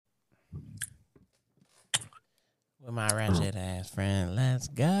with my ratchet ass friend. Let's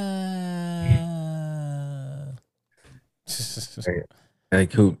go. Hey,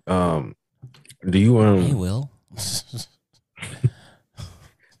 Coop. Do you Hey, Will.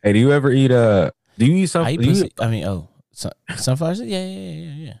 Hey, do you ever eat Do you eat I some? eat Do you, pussy. I mean, sunflower seeds?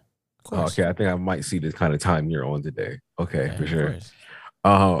 Yeah. Of oh, course. okay, I think I might see the kind of time you're on today. Okay, Yeah, for of sure. course.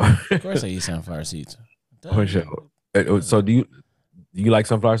 Um, Of course I eat sunflower seeds. for sure. So do you like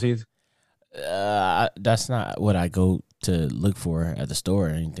sunflower seeds? That's not what I go to look for at the store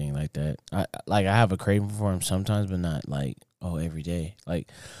or anything like that. I have a craving for them sometimes, but not like every day. Like,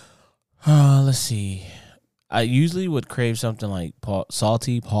 let's see. I usually would crave something like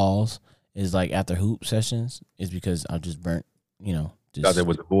salty Paul's is like after hoop sessions is because I'm just burnt. Thought there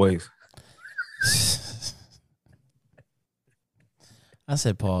was the boys. I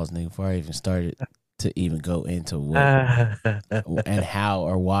said pause, nigga, before I even started to even go into what and how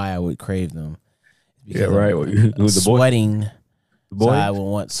or why I would crave them. Yeah, Because right. I'm sweating, The so I boys. would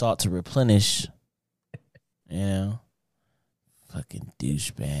want salt to replenish. Fucking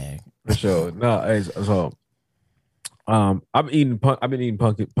douchebag. For sure. No, hey, so I've been eating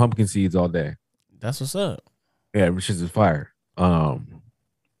pumpkin seeds all day. That's what's up. Yeah, which is fire. I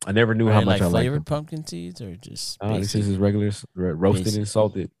never knew Are how they much like I liked flavored them. pumpkin seeds or just This basic? is regular roasted and Basic.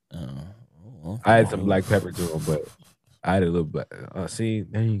 salted. I had some black pepper to them, but I had a little black. See,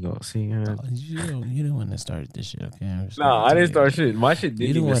 there you go. See, You the one that started this shit, okay? I'm just no, gonna I tell didn't you start that. shit. My shit You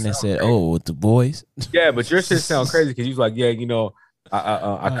didn't the even one that sound said, crazy. with the boys. Yeah, but your shit sound crazy because you was like, yeah,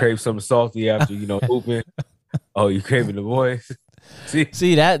 I crave something salty after hooping. Oh, you craving the boys?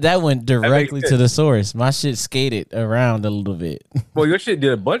 See that went That makes directly to sense. the source. My shit skated around a little bit. Well, your shit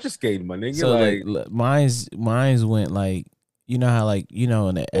did a bunch of skating, my nigga. So like Like, mine's went like how like at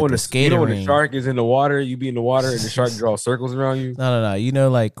the skating when the ring. shark is in the water, you be in the water and the shark draws circles around you. No.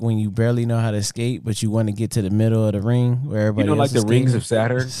 Like when you barely know how to skate, but you want to get to the middle of the ring where everybody else Like is the rings skating. of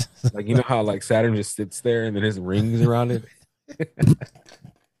Saturn. Like how like Saturn just sits there and then his rings around it.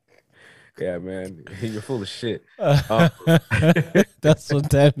 Yeah, man, you're full of shit. That's what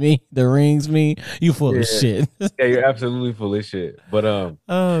that mean. The rings mean you full Yeah, of shit. yeah, you're absolutely full of shit. But Oh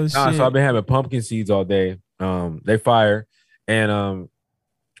nah, so I've shit! been having pumpkin seeds all day. They fire, and I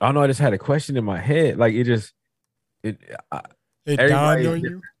don't know. I just had a question in my head. Like it. I, It dawned Everybody, on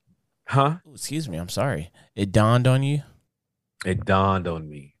you. huh? Oh, excuse me. I'm sorry. It dawned on you. It dawned on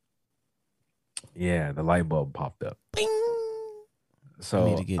me. Yeah, the light bulb popped up. Bing. I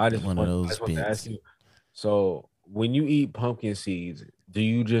need to So get one of I those just want to ask bits. you. So when you eat pumpkin seeds, do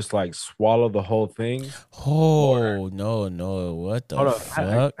you just like swallow the whole thing, or Oh no! What the hold on?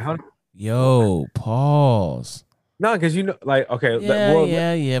 fuck? How what? Yo, pause. No, because like okay,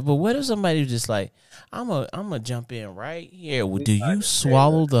 Yeah. But what if somebody just like, I'm a jump in right here. Well, do you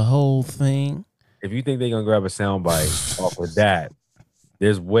swallow the whole thing? if you think they're gonna grab a sound bite off of that,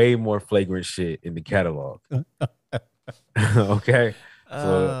 there's way more flagrant shit in the catalog. Okay, so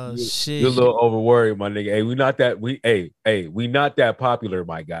Oh you're a shit! little over worried, my nigga. Hey, we not that popular,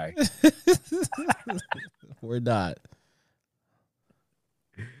 my guy. We're not.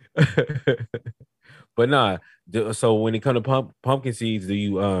 But nah. So when it comes to pumpkin seeds, do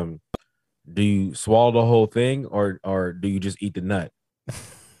you swallow the whole thing or do you just eat the nut?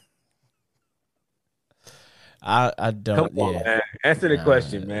 I Come don't. on, Yeah. man. Answer the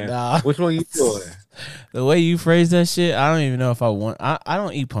question, man. Nah. Which one you doing? The way you phrase that shit, I don't even know if I want. I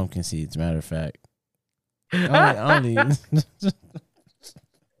don't eat pumpkin seeds. Matter of fact, I only.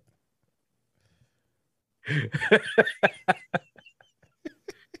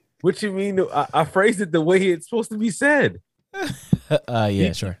 What you mean? I phrased it the way it's supposed to be said.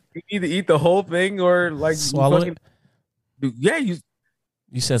 Yeah, sure. You either eat the whole thing or like you Swallow fucking it. yeah. You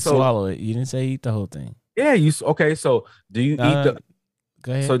said So swallow it. You didn't say eat the whole thing. okay. So do you eat Nah, the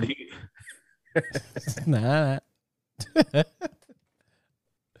go ahead. so do you Nah.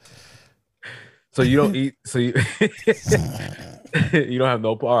 so you don't eat so you you don't have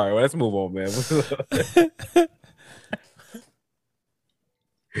no all right, well, let's move on, man.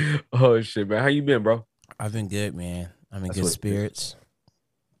 Oh shit, man. How you been, bro? I've been good, man. I'm in good spirits.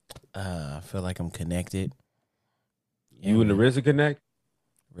 I feel like I'm connected. Yeah, You and the RZA connect?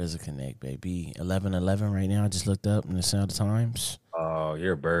 RZA connect, baby. 11:11 right now. I just looked up in the Sound of Times. Oh,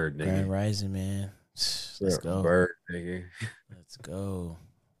 you're a bird, nigga. Grand Rising, man. Let's go. Bird, nigga. Let's go.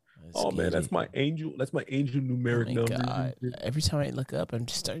 Oh man, that's my angel. That's my angel numeric oh my number. God. Every time I look up, I'm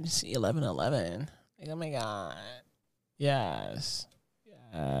just starting to see 11:11. Like, oh my God. Yes.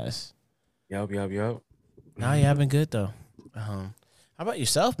 Yup. No, yeah, I've been good though. How about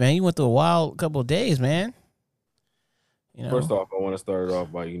yourself, man? You went through a wild couple of days, man. First off, I want to start it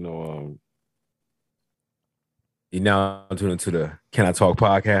off by You now tuned into the Can I Talk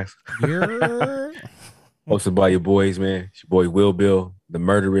podcast, You're hosted by your boys, man. It's your boy Will Bill, the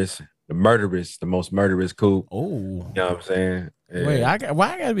most murderous coop. oh You know what I'm saying? wait, And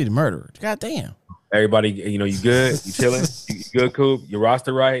why I gotta be the murderer? God damn. everybody, you good? You chilling? You good, coop? Your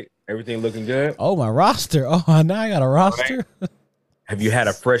roster right? Everything looking good? Oh, my roster. Oh, now I got a All right. roster. Have you had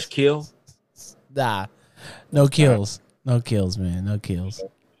a fresh kill? Nah, no kills, no kills, man, no kills, So,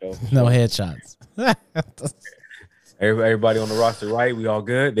 no headshots. everybody on the roster right? We all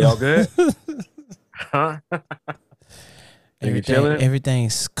good? They all good? Huh? Nigga chilling?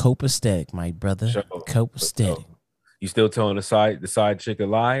 Everything's copacetic, my brother. Sure. Copacetic. You still telling the side chick a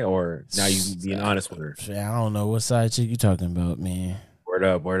lie, or now you being honest with her? I don't know what side chick you talking about, man. Word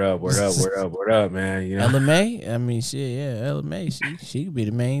up, man. You know? LMA? I mean, shit, yeah, LMA. She could be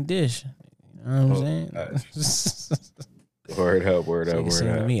the main dish. You know what I'm saying? Word up. She can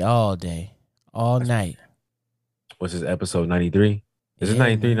sing to me all day, all night. What's this, episode 93? Is it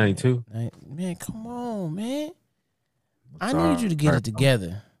 93, 92? Man, come on, man. I Sorry. need you to get it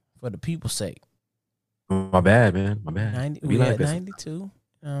together for the people's sake. My bad, man. My bad. We like 92. You know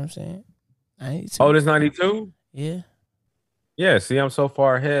what I'm saying? 92. Oh, this 92? Yeah. Yeah, see, I'm so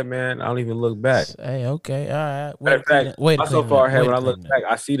far ahead, man. I don't even look back. Hey, okay. All right. Matter of fact, I'm so far ahead when I look back,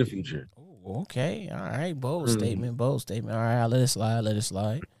 I see the future. Ooh, okay. All right. Bold statement. All right. I'll let it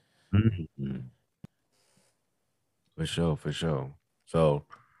slide. Mm-hmm. For sure. So,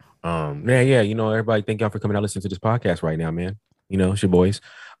 yeah, everybody, thank y'all for coming out listening to this podcast right now, man. It's your boys.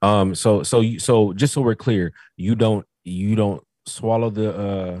 So just so we're clear, you don't swallow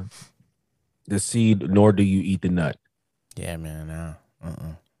the seed, nor do you eat the nut. Yeah, man. No.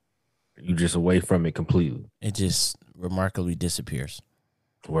 You just away from it completely. It just remarkably disappears.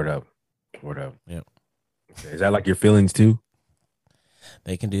 Word up. Yep. Okay. Is that like your feelings too?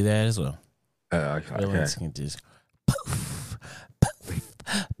 They can do that as well. Feelings can just poof.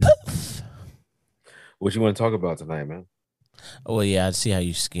 What you want to talk about tonight, man? Oh, well, yeah, I see how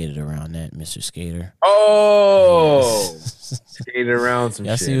you skated around that, Mr. Skater. Oh, skated around some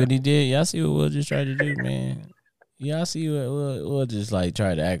Y'all shit. see what he did? Y'all see what Will just tried to do, man? Y'all see what Will just like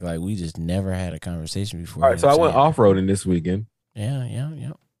try to act like we just never had a conversation before. All right, so I went off-roading this weekend. Yeah.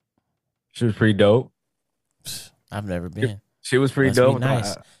 She was pretty dope. I've never been. She was pretty dope.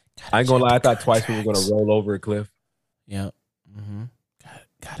 Nice. I ain't gonna lie. I thought twice we were gonna roll over a cliff. Yep. Mm-hmm.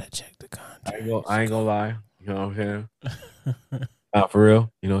 Gotta check the contract. I ain't gonna lie. You know what I'm saying? For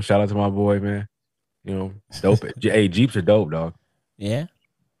real. Shout out to my boy, man. Dope. Hey, Jeeps are dope, dog. Yeah.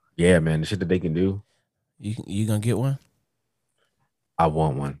 Yeah, man. The shit that they can do. You gonna get one? I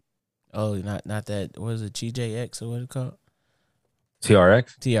want one. Oh, not that. What is it? GJX or what it called?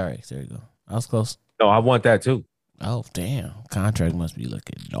 TRX. There you go. I was close. No, I want that too. Oh damn! Contract must be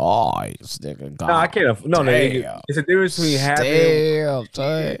looking nice, nigga. No, I can't. No, nigga. It's a difference between having.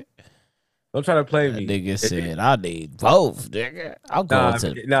 Damn, don't try to play me. Nigga said I need both, nigga. I'm going to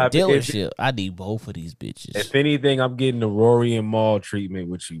the dealership. I need both of these bitches. If anything, I'm getting the Rory and Maul treatment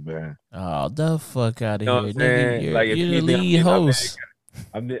with you, man. Oh, the fuck out of here, nigga! You're the lead host.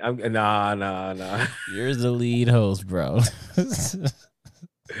 I'm nah. You're the lead host, bro.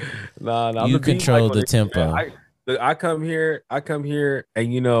 Nah. You control the tempo. I come here,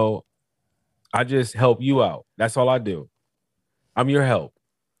 and I just help you out. That's all I do. I'm your help.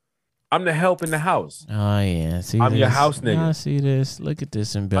 I'm the help in the house. Oh yeah, I'm your house nigga. I see this. Look at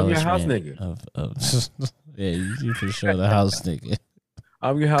this embellishment. I'm your house nigga. Yeah, you for sure the house nigga.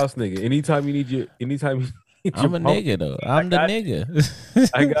 I'm your house nigga. Anytime you need I'm a nigga though. I'm the nigga.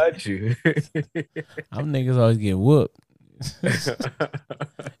 I got you. I'm niggas always get whooped.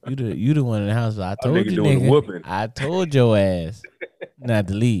 you the one in the house. I told you, nigga. Whooping. I told your ass not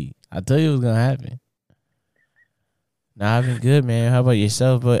to leave. I told you it was gonna happen. Nah, I've been good, man. How about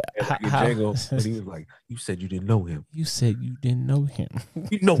yourself? But Django, but he was like, "You said you didn't know him. You said you didn't know him.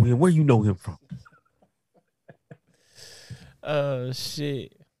 You know him. Where you know him from?" Oh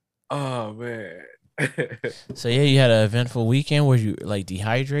shit. Oh man. So yeah, you had an eventful weekend. Were you like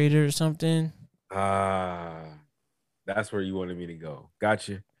dehydrated or something? That's where you wanted me to go.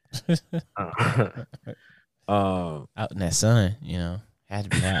 Gotcha. Out in that sun, had to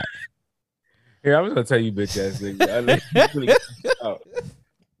be hot. Here, I was gonna tell you, bitch ass nigga.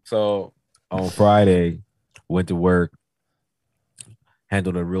 So on Friday, went to work,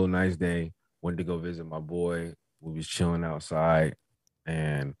 handled a real nice day. Went to go visit my boy. We was chilling outside,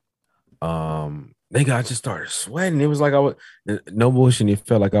 and nigga, I just started sweating. It was like I was no bullshit. It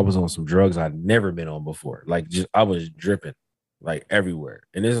felt like I was on some drugs I'd never been on before. Like I was dripping, like everywhere.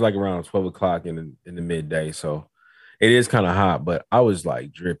 And this is like around 12 o'clock in the midday, so it is kind of hot. But I was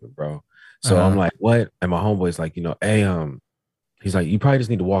like dripping, bro. So I'm like, what? And my homeboy's like, hey, he's like, you probably just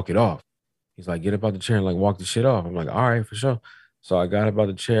need to walk it off. He's like, get up out the chair and like walk the shit off. I'm like, all right, for sure. So I got up out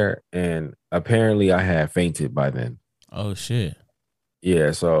the chair and apparently I had fainted by then. Oh shit.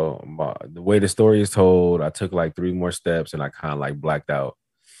 Yeah. So the way the story is told, I took like 3 more steps and I kind of like blacked out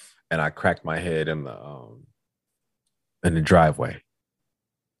and I cracked my head in the driveway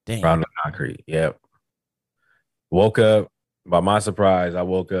Damn. around the concrete. Yep. Woke up. By my surprise, I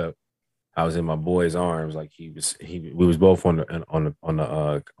woke up. I was in my boy's arms, like we was both on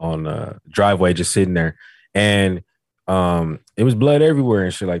the driveway, just sitting there, and it was blood everywhere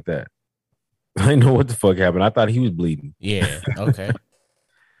and shit like that. I didn't know what the fuck happened. I thought he was bleeding, Yeah. Okay.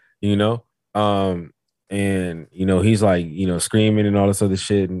 you know. Um, and he's like, screaming and all this other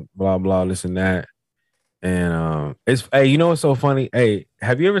shit and blah blah this and that. And it's hey, what's so funny? Hey,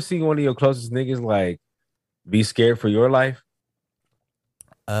 have you ever seen one of your closest niggas like be scared for your life?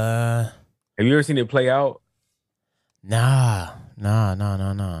 Uh, Have you ever seen it play out? nah, nah.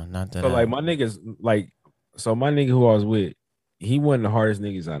 Not that So like my niggas, my nigga who I was with, he one of the hardest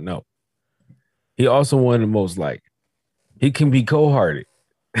niggas I know. He also one of the most like he can be cold hearted.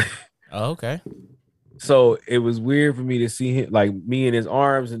 Oh, okay. So it was weird for me to see him like me in his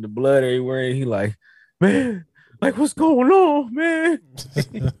arms and the blood everywhere, and he like, man, like what's going on, man?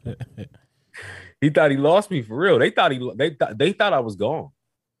 He thought he lost me for real. They thought I was gone.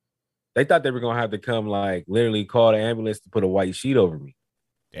 They thought they were gonna have to come like literally call the ambulance to put a white sheet over me.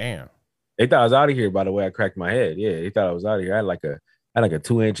 Damn. They thought I was out of here by the way I cracked my head. Yeah, they thought I was out of here. I had like a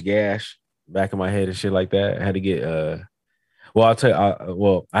 2-inch gash back of my head and shit like that. I had to get well, I'll tell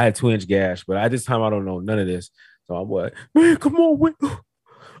you, I had 2-inch gash, but at this time I don't know none of this. So I'm like, man, come on,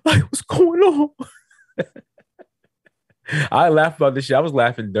 like what's going on? I laughed about this shit. I was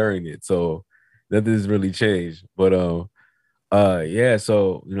laughing during it, so nothing's really changed. But yeah,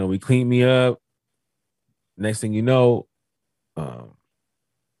 so we cleaned me up. Next thing you know, um,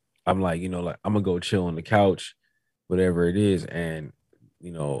 I'm like, like I'm gonna go chill on the couch, whatever it is. And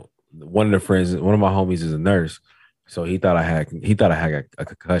one of my homies is a nurse, so he thought I had a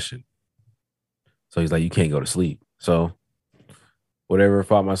concussion. So he's like, you can't go to sleep. So whatever,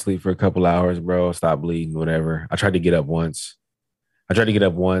 fought my sleep for a couple hours, bro. Stopped bleeding, whatever. I tried to get up once.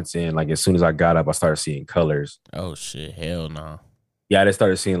 And like as soon as I got up, I started seeing colors. Oh shit. Hell no. Yeah, I just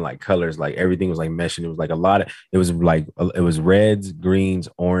started seeing like colors, like everything was like meshing. It was like it was reds, greens,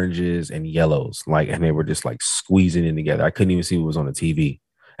 oranges, and yellows, like, and they were just like squeezing in together. I couldn't even see what was on the TV,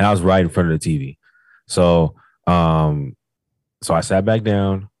 and I was right in front of the TV. So, so I sat back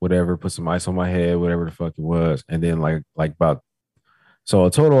down, whatever, put some ice on my head, whatever the fuck it was, and then like about so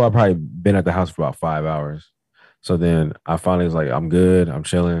a total, I probably been at the house for about 5 hours. So then I finally was like, I'm good, I'm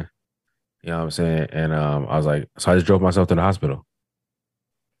chilling, you know what I'm saying, and I was like, so I just drove myself to the hospital.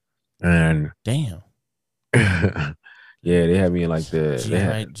 And Damn. yeah, they had me in like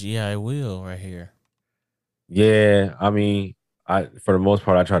GI Will right here. yeah, I mean, I for the most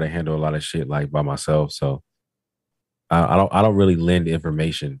part I try to handle a lot of shit like by myself. So I don't really lend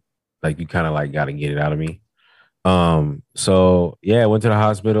information. Like you kind of like gotta get it out of me. So yeah, I went to the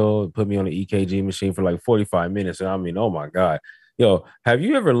hospital, put me on the EKG machine for like 45 minutes. And I mean, oh my God. Yo, have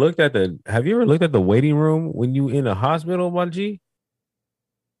you ever looked at the waiting room when you in a hospital, my G?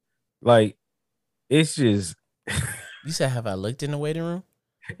 Like it's just You said, have I looked in the waiting room?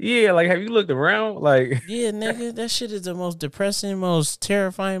 yeah, like have you looked around? Like Yeah, nigga, that shit is the most depressing, most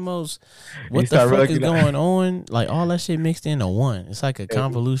terrifying, most you what the start fuck is looking going on? Like all that shit mixed into one. It's like a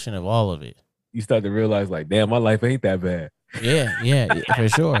convolution of all of it. you start to realize like, damn, my life ain't that bad. Yeah, for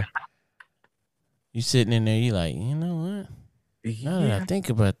sure. You sitting in there, you like, you know what? Now that I Yeah. think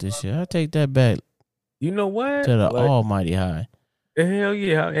about this shit, I take that back You know what? to the Like, almighty high. hell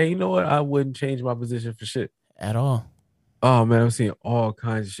yeah. And you know what? I wouldn't change my position for shit. At all. Oh man, I'm seeing all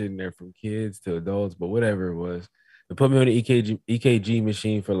kinds of shit in there from kids to adults, but whatever it was. They put me on the EKG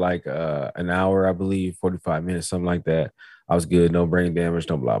machine for like an hour, I believe, 45 minutes, something like that. I was good, no brain damage,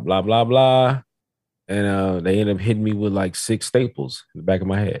 no blah, blah, blah, blah. And they ended up hitting me with like 6 staples in the back of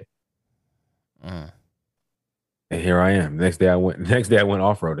my head. Mm. And here I am. Next day I went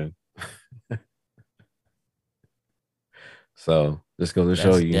off-roading. So this goes to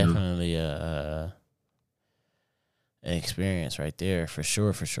show That's you, definitely an experience right there, for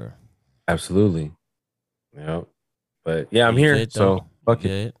sure, for sure. absolutely. Yeah. But yeah, I'm You here. good though? So fuck You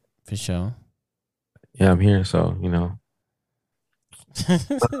it. good, for sure. Yeah, I'm here. So,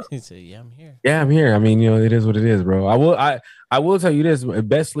 He said, "Yeah, I'm here." yeah, I'm here. I mean, it is what it is, bro. I will tell you this,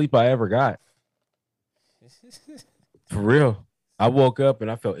 best sleep I ever got. For real. I woke up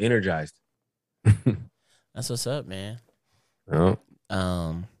and I felt energized. That's what's up, man. Oh,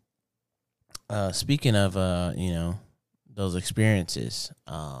 Um, Speaking of those experiences,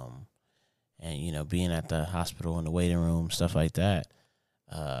 and being at the hospital in the waiting room, stuff like that.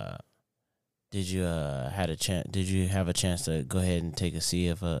 Uh, did you Did you have a chance to go ahead and take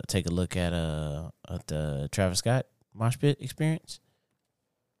a look at the Travis Scott mosh pit experience?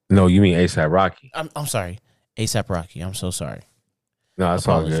 No, you mean ASAP Rocky? I'm sorry, ASAP Rocky. I'm so sorry. No, that's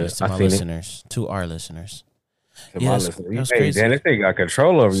all good. Apologies to I my seen it. listeners, to our listeners. To Yeah, my that's listeners. Hey, crazy. damn, this thing got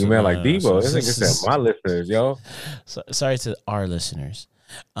control over you, man. Like Debo. This nigga said, So, my listeners, yo. sorry to our listeners.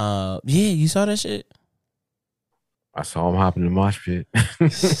 Yeah, you saw that shit. I saw him hop in the mosh pit.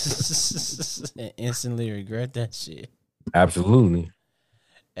 And instantly regret that shit. Absolutely.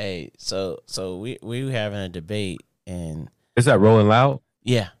 Hey, so we were having a debate, and Is that Rolling Loud?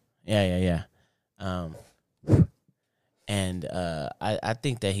 yeah. And I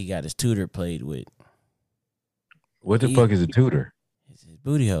think that he got his tutor played with. What the fuck is a tutor? It's his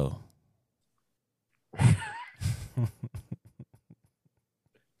booty hole.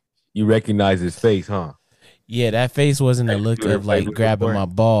 You recognize his face, huh? Yeah, that face wasn't a look tutor of like played with grabbing before? my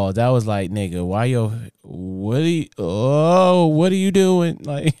balls. That was like, nigga, what are you doing?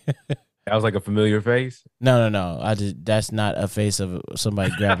 Like, That was like a familiar face. no. That's not a face of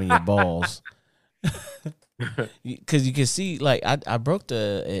somebody grabbing your balls. Because you can see, like, I broke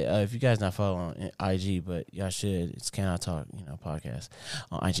the, if you guys not following on IG, but y'all should, it's Can I Talk, podcast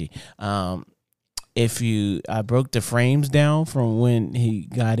on IG. I broke the frames down from when he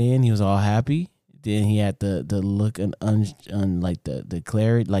got in, he was all happy. Then he had the look on like the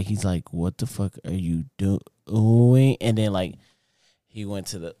clarity, like he's like, what the fuck are you doing? And then like he went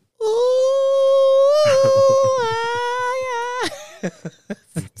to the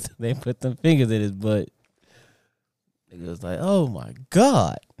so they put them fingers in his butt. It was like, oh my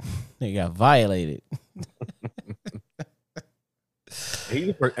God, they got violated. He's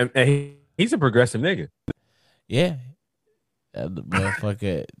a progressive nigga. Yeah, the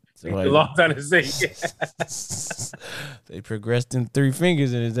motherfucker. It's a long time to say. They progressed in 3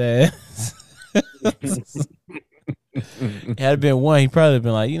 fingers in his ass. Had it been one, he probably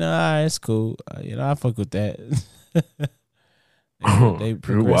been like, all right, it's cool. I fuck with that. They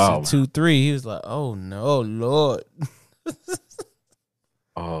progressed in 2-3. He was like, oh no, Lord.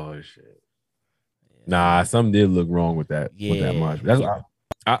 Oh shit. Nah, something did look wrong with that. Yeah. With that mosh pit. That's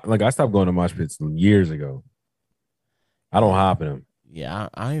I stopped going to mosh pits years ago. I don't hop in them. Yeah,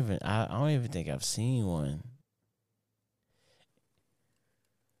 I don't even think I've seen one.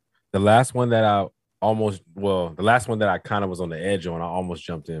 The last one that I kind of was on the edge on, I almost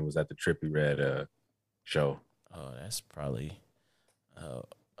jumped in, was at the Trippie Redd show. Oh, that's probably a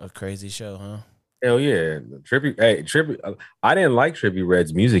crazy show, huh? Hell yeah, Trippie. I didn't like Trippie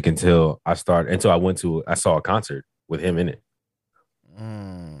Redd's music until I saw a concert with him in it.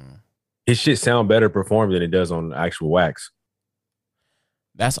 His shit sound better performed than it does on actual wax.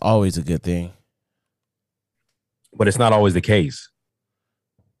 That's always a good thing. But it's not always the case.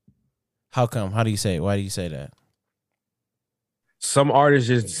 How come? How do you say it? Why do you say that? Some artists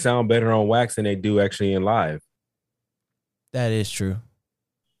just sound better on wax than they do actually in live. That is true.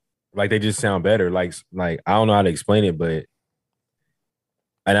 Like they just sound better. Like I don't know how to explain it, but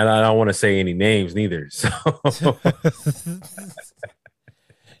and I don't want to say any names neither. So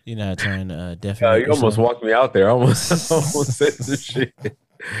you're not trying to definitely. You almost walked me out there. I almost said some shit.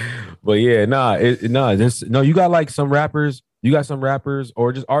 But yeah, you got like some rappers. You got some rappers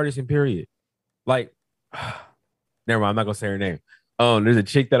or just artists in period. Like, never mind. I'm not gonna say her name. There's a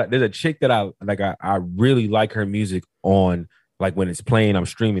chick that I like. I really like her music on. Like when it's playing, I'm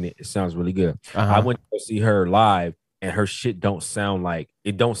streaming it. It sounds really good. I went to go see her live, and her shit don't sound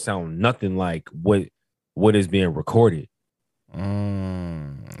nothing like what is being recorded.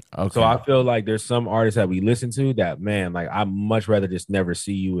 Okay. So I feel like there's some artists that we listen to that, man, like I'd much rather just never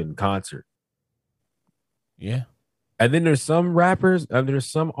see you in concert. Yeah. And then there's some rappers and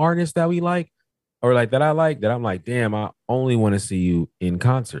there's some artists that we like or like that I like that I'm like, damn, I only want to see you in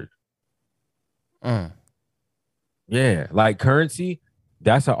concert. Yeah, like Currency,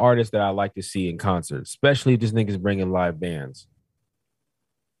 that's an artist that I like to see in concert, especially if this nigga's bringing live bands.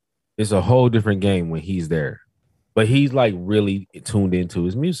 It's a whole different game when he's there. But he's like really tuned into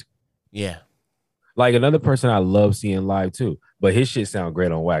his music. Yeah. Like another person I love seeing live too, but his shit sound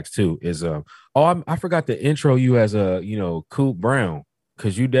great on wax too. Is I forgot to intro you as Coop Brown,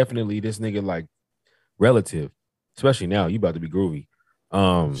 because you definitely this nigga like relative, especially now you about to be groovy.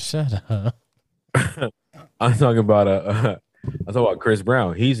 Shut up. I'm talking about Chris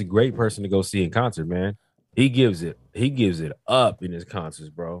Brown. He's a great person to go see in concert, man. He gives it up in his concerts,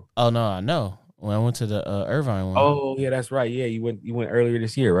 bro. Oh no, I know. When I went to the Irvine one. Oh yeah, that's right. Yeah, you went earlier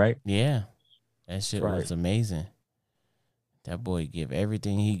this year, right? Yeah. That shit Right. was amazing. That boy give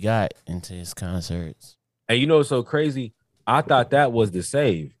everything he got into his concerts. And you know what's so crazy? I thought that was the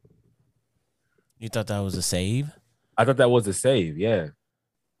save. You thought that was a save? I thought that was the save. Yeah.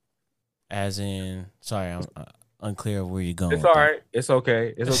 As in, sorry, I'm unclear of where you're going It's with all that. right. It's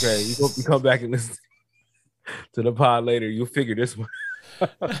okay. It's okay. You come back and listen to the pod later. You'll figure this one.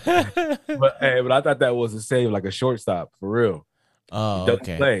 But I thought that was a save, like a shortstop for real. He Oh, doesn't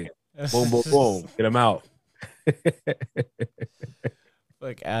okay. play. Boom, boom, boom. Get him out.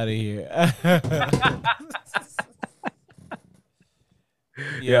 Fuck out of here.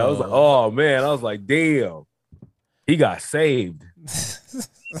 Yeah, I was like, oh man. I was like, damn. He got saved.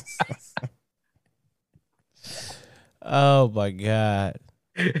 Oh my God.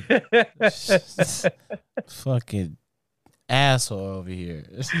 Fucking asshole over here.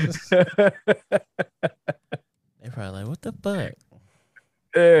 They probably like, what the fuck?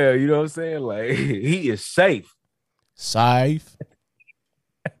 Yeah, you know what I'm saying? Like, he is safe. Safe.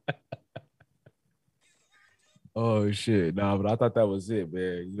 Oh shit. Nah, but I thought that was it,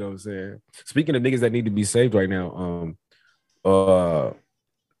 man. You know what I'm saying? Speaking of niggas that need to be saved right now, I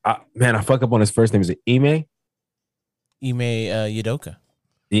fuck up on his first name. Is it Ime? Ime Udoka.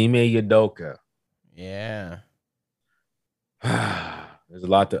 Ime Udoka. Yeah. There's a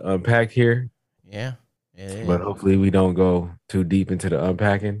lot to unpack here. Yeah. It is. But hopefully we don't go too deep into the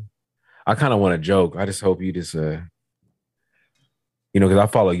unpacking. I kind of want to joke. I just hope you just because I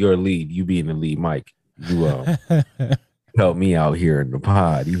follow your lead, you being the lead, Mike. You help me out here in the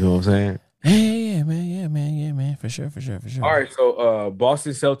pod. You know what I'm saying? Yeah, man. For sure. All right, so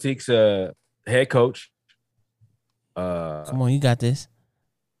Boston Celtics head coach. Come on, you got this.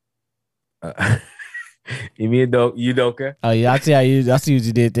 Ime Udoka. Oh yeah, I see what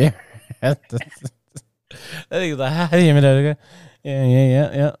you did there. That nigga's like, hi, Ime Udoka. Yeah.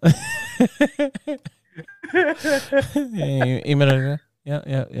 Yeah, Ime Udoka. Yeah.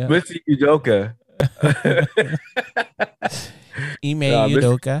 Mr. Udoka. Ime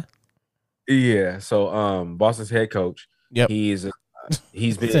Udoka. Yeah, so Boston's head coach. Yep. He's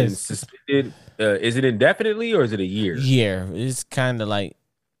been suspended. Is it indefinitely or is it a year? Year. It's kind of like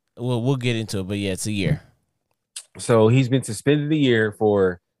we'll get into it, but yeah, it's a year. So he's been suspended a year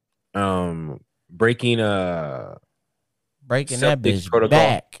for breaking that Celtics bitch protocol.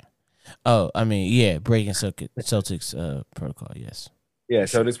 back. Oh, I mean, yeah, breaking Celtics protocol. Yes. Yeah,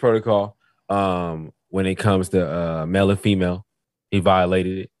 so this protocol, when it comes to male and female, he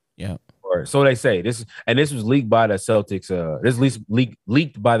violated it. Yeah. Or so they say. This was leaked by the Celtics. This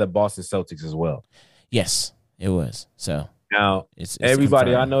leaked by the Boston Celtics as well. Yes, it was. So now it's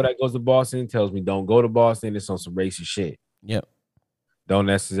everybody confirmed. I know that goes to Boston tells me don't go to Boston. It's on some racist shit. Yep. Don't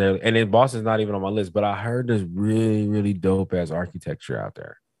necessarily. And then Boston's not even on my list, but I heard there's really, really dope ass architecture out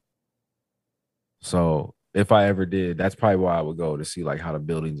there. So if I ever did, that's probably why I would go to see like how the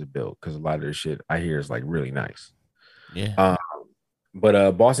buildings are built, because a lot of their shit I hear is like really nice. Yeah.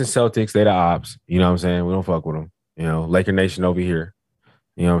 But Boston Celtics, they the ops. You know what I'm saying? We don't fuck with them. You know, Laker Nation over here.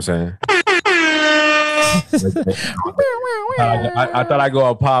 You know what I'm saying? I thought I'd go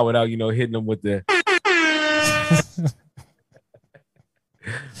on pod without, hitting them with the.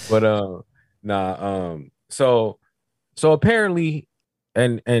 But so apparently,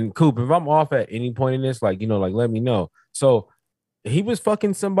 and Coop, if I'm off at any point in this, like let me know. So he was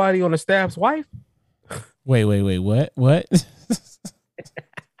fucking somebody on the staff's wife. Wait, what?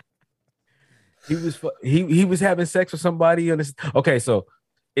 He was having sex with somebody on this. Okay, so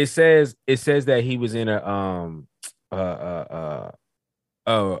it says that he was in a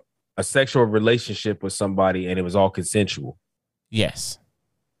sexual relationship with somebody and it was all consensual. Yes.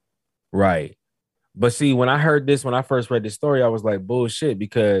 Right. But see, when I first read this story, I was like, bullshit,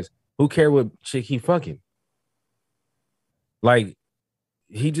 because who cared what chick he fucking? Like,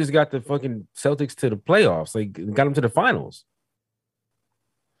 he just got the fucking Celtics to the playoffs. Like, got him to the finals.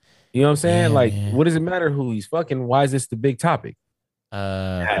 You know what I'm saying? Yeah, like, man. What does it matter who he's fucking? Why is this the big topic?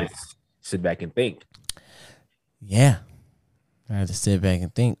 Sit back and think. Yeah. I had to sit back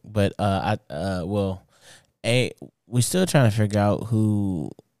and think. But we're still trying to figure out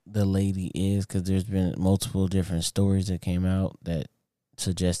who the lady is, because there's been multiple different stories that came out that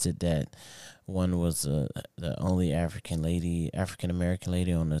suggested that one was the only African American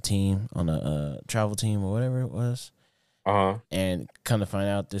lady on the team, on a travel team or whatever it was. And come to find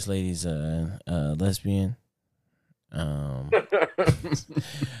out, this lady's a lesbian. So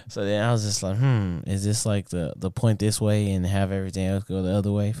then I was just like, is this like the point this way and have everything else go the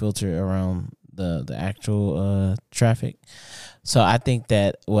other way, filter around the actual traffic? So I think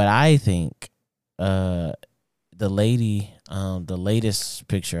that the lady, The latest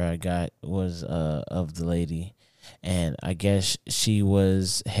picture I got was of the lady, and I guess she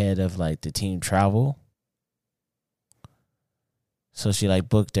was head of like the team travel. So she like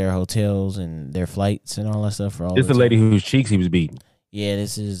booked their hotels and their flights and all that stuff for all This the the lady team. whose cheeks he was beating. Yeah,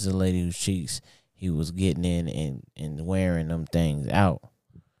 this is the lady whose cheeks he was getting in and wearing them things out.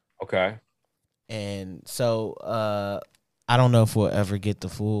 Okay. And so I don't know if we'll ever get the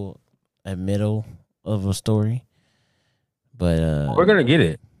full middle of a story, but We're gonna get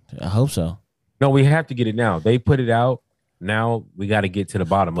it. I hope so. No, we have to get it now. They put it out. Now we got to get to the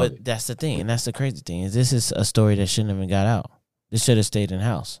bottom of But it. that's the thing, and that's the crazy thing is this is a story that shouldn't have even got out. This should have stayed in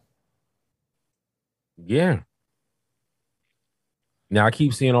house. Yeah. Now I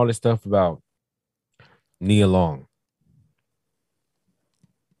keep seeing all this stuff about Nia Long.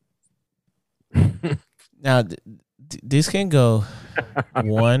 Now this can go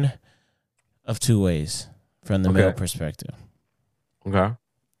one of two ways from the male perspective. Okay.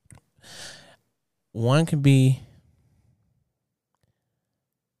 One could be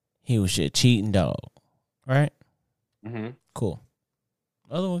he was a cheating dog, right? Mm-hmm. Cool.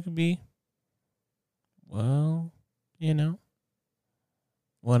 Other one could be, well,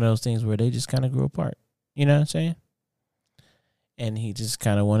 one of those things where they just kind of grew apart. You know what I'm saying? And he just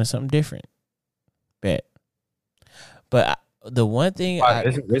kind of wanted something different. Bet. But the one thing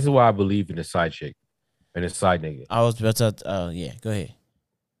this is why I believe in the side chick and the side nigga. I was about to, yeah, go ahead.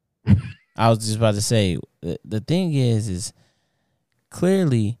 I was just about to say, the thing is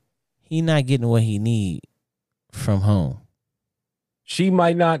clearly he not getting what he need from home. She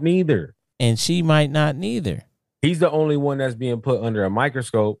might not neither. And she might not neither. He's the only one that's being put under a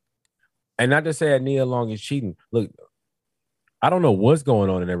microscope. And not to say that Nia Long is cheating. Look, I don't know what's going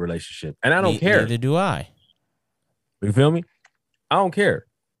on in their relationship. And I don't care. Neither do I. You feel me? I don't care.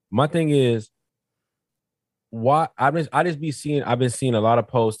 My thing is, why I've been seeing a lot of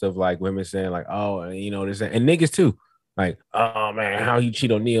posts of like women saying like, oh, this and niggas too. Like, oh man, how you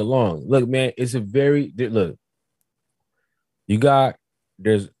cheat on Nia Long. Look, man, it's a very look. You got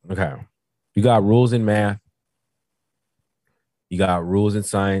rules in math, you got rules in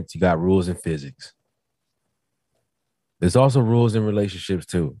science, you got rules in physics. There's also rules in relationships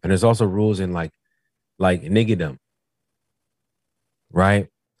too. And there's also rules in like niggerdom. Right?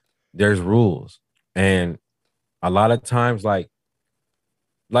 There's rules. And a lot of times, like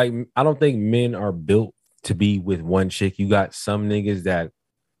I don't think men are built to be with one chick. You got some niggas that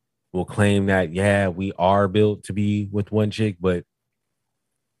will claim that, yeah, we are built to be with one chick, but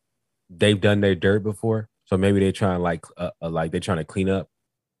they've done their dirt before. So maybe they're trying they're trying to clean up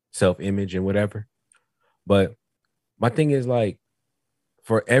self-image and whatever. But my thing is like,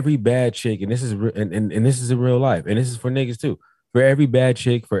 for every bad chick, and this is and this is in real life, and this is for niggas too. For every bad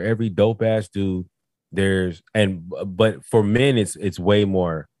chick, for every dope ass dude, but for men, it's way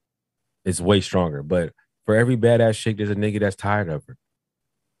more, it's way stronger. But for every badass chick, there's a nigga that's tired of her.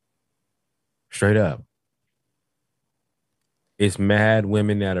 Straight up. It's mad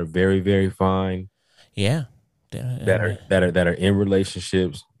women that are very, very fine. Yeah. That are in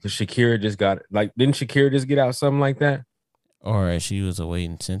relationships. Shakira just got didn't Shakira just get out something like that? Or she was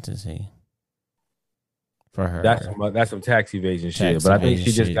awaiting sentencing for her. That's some tax evasion shit. But I think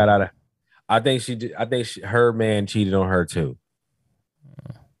she just got out of. I think her man cheated on her too.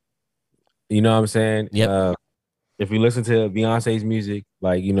 You know what I'm saying? Yep. If you listen to Beyonce's music,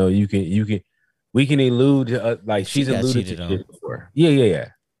 we can allude to she's alluded to shit before. Yeah.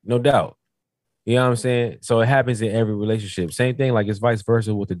 No doubt. You know what I'm saying? So it happens in every relationship. Same thing, like it's vice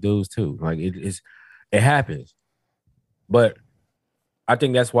versa with the dudes too. Like it happens. But I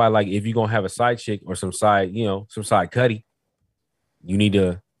think that's why, like, if you're gonna have a side chick or some side cutty, you need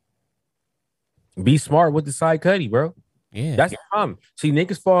to be smart with the side cutty, bro. Yeah. That's the problem. See,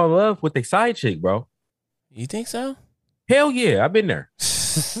 niggas fall in love with their side chick, bro. You think so? Hell yeah, I've been there.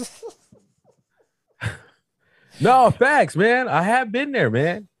 No, facts, man. I have been there,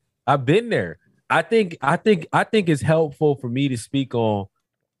 man. I've been there. I think it's helpful for me to speak on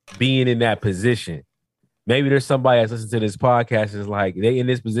being in that position. Maybe there's somebody that's listening to this podcast is like they in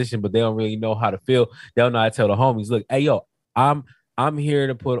this position, but they don't really know how to feel. They don't know how to tell the homies, look, hey yo, I'm here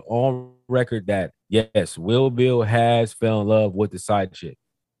to put on record that yes, Will Bill has fell in love with the side chick.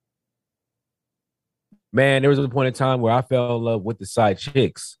 Man, there was a point in time where I fell in love with the side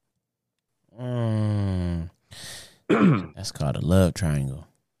chicks. That's called a love triangle.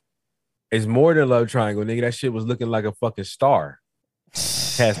 It's more than a love triangle, nigga. That shit was looking like a fucking star.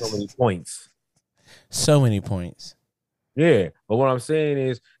 Has so many points. So many points. Yeah. But what I'm saying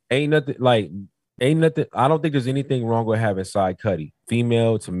is, ain't nothing. I don't think there's anything wrong with having side cutty,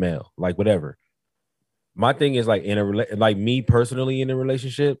 female to male, like whatever. My thing is like like me personally in a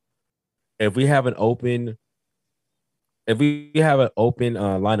relationship, if we have an open, if we have an open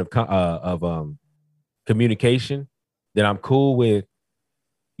line of communication, then I'm cool with,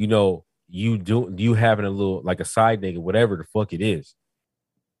 you having a little like a side nigga, whatever the fuck it is.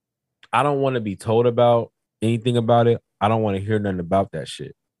 I don't want to be told about anything about it. I don't want to hear nothing about that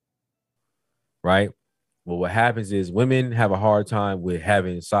shit. Right. Well, what happens is women have a hard time with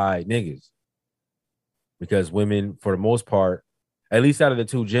having side niggas because women, for the most part, at least out of the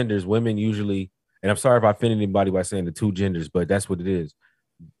two genders, women usually, and I'm sorry if I offend anybody by saying the two genders, but that's what it is.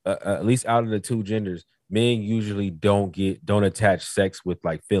 At least out of the two genders, men usually don't attach sex with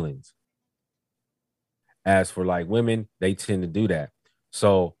like feelings. As for like women, they tend to do that.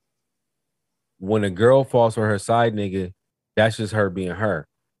 So when a girl falls for her side nigga, that's just her being her.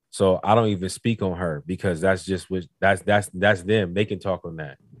 So I don't even speak on her because that's just what that's them. They can talk on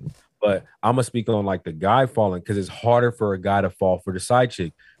that. But I'm gonna speak on like the guy falling because it's harder for a guy to fall for the side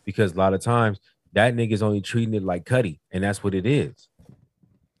chick because a lot of times that nigga's only treating it like Cuddy, and that's what it is.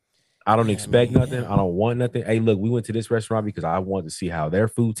 I don't Yeah, I expect mean, nothing. I don't want nothing. Hey, look, we went to this restaurant because I wanted to see how their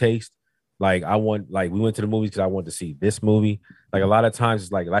food tastes. Like we went to the movies because I wanted to see this movie. Like a lot of times,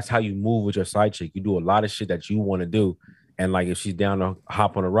 it's like that's how you move with your side chick. You do a lot of shit that you want to do, and like if she's down to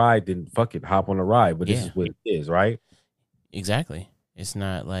hop on a ride, then fuck it, hop on a ride. But this yeah, is what it is, right? exactly. It's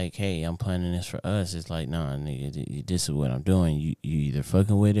not like, hey, I'm planning this for us. It's like, nah, nigga, this is what I'm doing. You either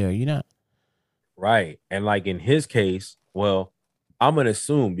fucking with it or you not. Right. And like in his case, well, I'm gonna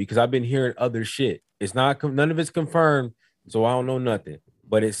assume because I've been hearing other shit. It's not none of it's confirmed, so I don't know nothing.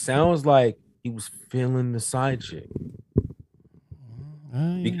 But it sounds like he was feeling the side chick.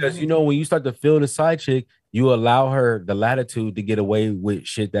 Because when you start to feel the side chick, you allow her the latitude to get away with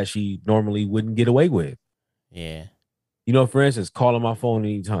shit that she normally wouldn't get away with. Yeah, For instance, calling my phone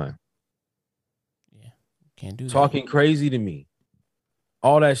anytime, yeah, can't do that. talking crazy to me,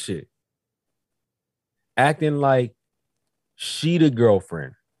 all that shit, acting like she the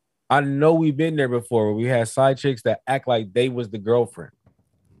girlfriend. I know we've been there before where we had side chicks that act like they was the girlfriend.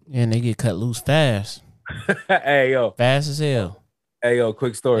 Yeah, and they get cut loose fast, Hey yo, fast as hell.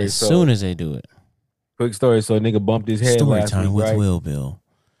 quick story. As soon as they do it. Quick story. So nigga bumped his head Story last time week, with right? Will Bill.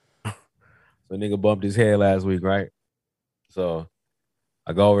 So nigga bumped his head last week, right? So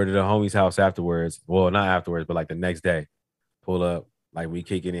I go over to the homie's house afterwards. Well, not afterwards, but like the next day. Pull up, like we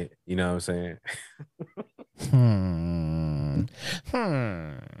kicking it. You know what I'm saying?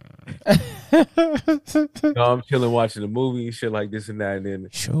 I'm chilling watching a movie and shit like this and that. And then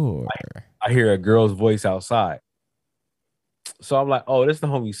Sure. I hear a girl's voice outside. So I'm like, oh, that's the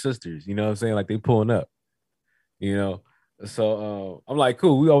homie sisters. You know what I'm saying? Like they pulling up, you know? So I'm like,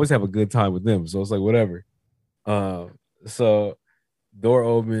 cool. We always have a good time with them. So it's like, whatever. So door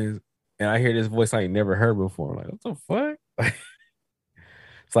opens and I hear this voice I ain't never heard before. I'm like, what the fuck?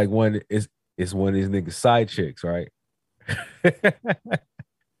 It's like it's one of these niggas side chicks, right?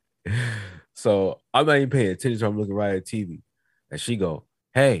 So I'm not even paying attention. So I'm looking right at TV. And she go,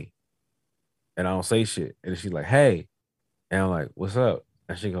 hey. And I don't say shit. And she's like, hey. And I'm like, what's up?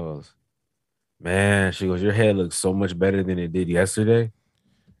 And she goes, man, your head looks so much better than it did yesterday.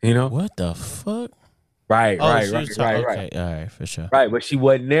 What the fuck? Right, Oh, right, she right, was right, okay. right. All right, for sure. Right, but she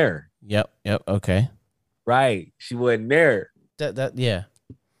wasn't there. Yep, okay. Right. She wasn't there. Yeah.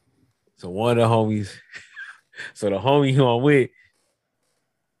 So one of the homies, so the homie who I'm with,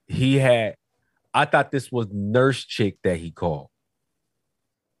 I thought this was nurse chick that he called.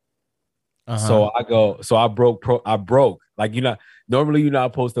 Uh-huh. So I broke. Like normally you're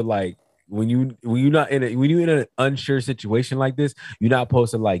not supposed to like when you're in an unsure situation like this, you're not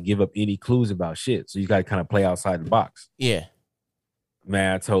supposed to like give up any clues about shit. So you gotta kind of play outside the box. Yeah.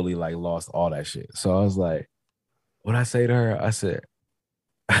 Man, I totally like lost all that shit. So I was like, what I say to her? I said,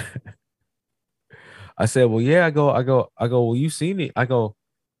 well, yeah, well, you seen it. I go,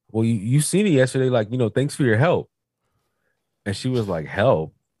 well, you seen it yesterday, like, thanks for your help. And she was like,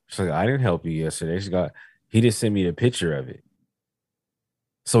 help? She's like, I didn't help you yesterday. He just sent me the picture of it.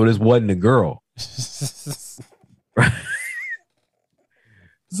 So this wasn't a girl.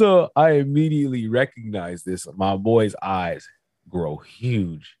 So I immediately recognized this. My boy's eyes grow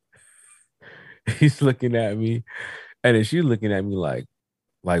huge. He's looking at me, and then she's looking at me like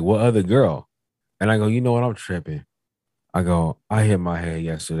what other girl? And I go, you know what? I'm tripping. I go, I hit my head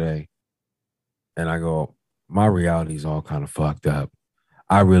yesterday, and I go, my reality's all kind of fucked up.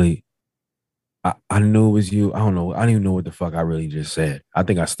 I knew it was you. I don't know. I don't even know what the fuck I really just said. I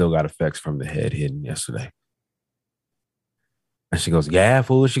think I still got effects from the head hitting yesterday. And she goes, yeah,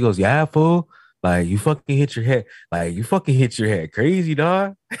 fool. She goes, yeah, fool. Like you fucking hit your head. Like you fucking hit your head crazy,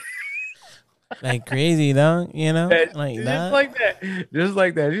 dog. Like crazy, though. You know, Yeah, like just that. like that. Just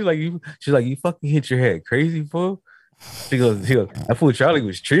like that. She's like, you fucking hit your head. Crazy fool. She goes, that fool Charlie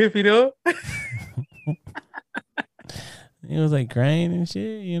was trippy though. He was like crying and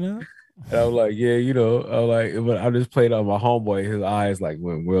shit. You know. And I was like, yeah, I was like, but I just played on my homeboy. His eyes like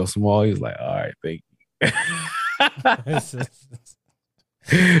went real small. He was like, all right, thank you.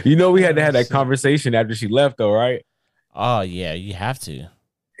 We had to Oh have that shit. conversation after she left, though, right? Oh yeah, you have to.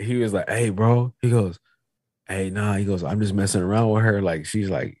 He was like, hey, bro. He goes, hey, nah. He goes, I'm just messing around with her. Like, she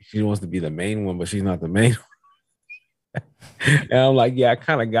wants to be the main one, but she's not the main one. And I'm like, yeah, I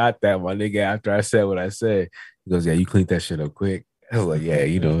kind of got that, my nigga, after I said what I said. He goes, yeah, you cleaned that shit up quick. I was like, yeah,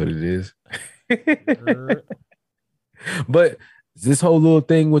 you know what it is. But this whole little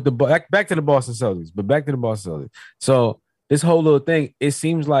thing with the back to the Boston Celtics, but back to the Boston Celtics. So this whole little thing, it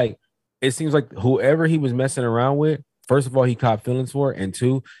seems like whoever he was messing around with, first of all, he caught feelings for, and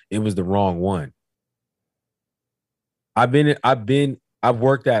two, it was the wrong one. I've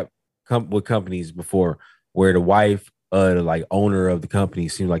worked at with companies before where the wife, the like owner of the company,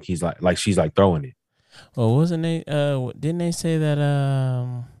 seems like he's like she's like throwing it. Well, wasn't they? Didn't they say that?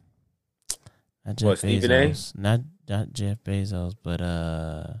 Not Jeff What, Stephen A? Bezos, not Jeff Bezos, but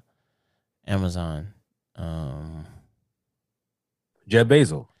Amazon. Um, Jeff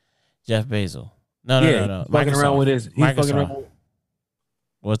Bezos. Jeff Bezos. No, no, Yeah, no, no. he's fucking around with Microsoft. his. He's fucking Microsoft. around.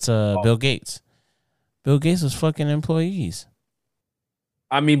 What's Oh, Bill Gates? Bill Gates was fucking employees.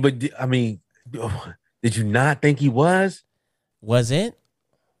 I mean, did you not think he was? Was it?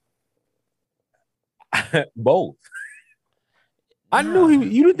 Both. I knew Nah. he.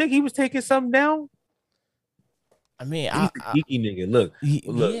 You didn't think he was taking something down? I mean, He's a geeky nigga. Look.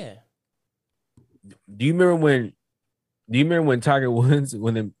 yeah, Do you remember when? Do you remember when Tiger Woods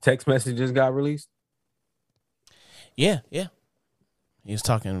when the text messages got released? yeah, yeah. He was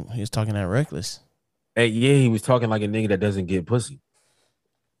talking. He was talking that reckless, Hey, yeah, he was talking like a nigga that doesn't get pussy.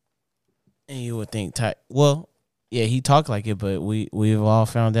 and you would think, well, yeah, he talked like it, but we've all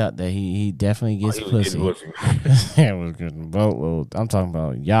found out that he definitely Oh, gets he was getting pussy. pussy. Yeah, was getting boatload. I'm talking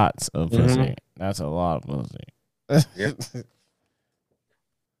about yachts of Mhm. pussy. That's a lot of pussy. Yeah,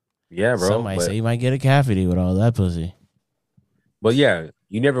 yeah, Some bro. might But say you might get a cavity with all that pussy. but yeah,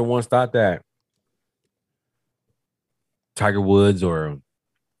 you never once thought that Tiger Woods or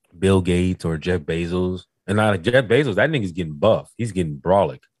Bill Gates or Jeff Bezos, and not like Jeff Bezos, that nigga's getting buff. He's getting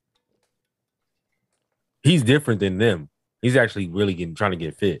brolic. He's different than them. He's actually really getting trying to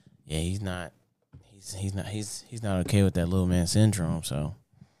get fit. Yeah, he's not. He's not okay with that little man syndrome. So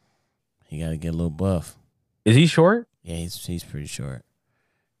he got to get a little buff. Is he short? Yeah, he's pretty short.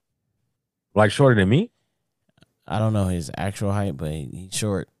 Like shorter than me? I don't know his actual height, but he's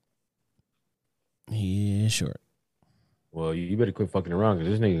short. He is short. Well, you better quit fucking around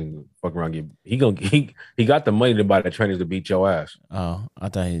because this nigga fucking around. He got the money to buy the trainers to beat your ass. Oh, I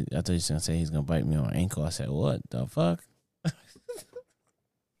thought he was gonna say he's gonna bite me on my ankle. I said, what the fuck?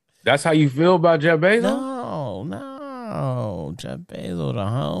 That's how you feel about Jeff Bezos? No, Jeff Bezos, the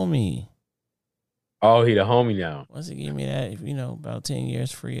homie. Oh, he the homie now. Once he give me that, about 10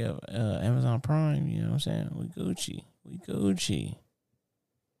 years free of Amazon Prime, you know what I'm saying? We Gucci. We Gucci.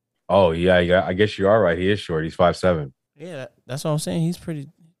 Oh yeah. I guess you are right. He is short. He's 5'7". Yeah, that's what I'm saying. He's pretty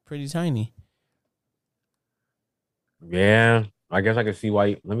tiny. Yeah, I guess I can see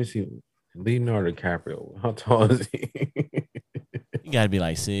why. Let me see. Leonardo DiCaprio. How tall is he? You gotta be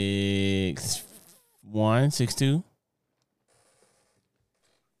like 6'1", 6'2".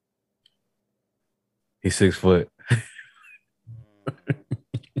 He's 6 foot.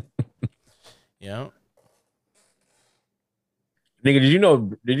 Yeah. Nigga, did you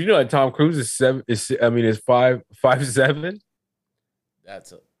know? Did you know that Tom Cruise is seven? Is 5'7"?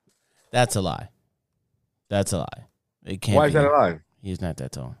 That's a lie. That's a lie. It can't Why is be. that a lie? He's not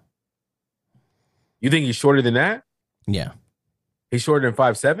that tall. You think he's shorter than that? Yeah. He's shorter than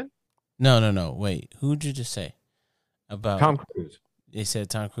 5'7"? No. Wait. Who'd you just say about? Tom Cruise. They said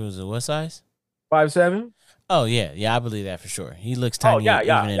Tom Cruise is what size? 5'7"? Oh yeah. I believe that for sure. He looks Oh tiny yeah,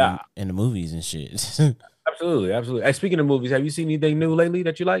 even yeah. in the movies and shit. Absolutely. Hey, speaking of movies, have you seen anything new lately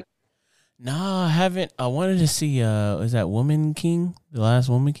that you like? No, I haven't. I wanted to see. Is that Woman King, the last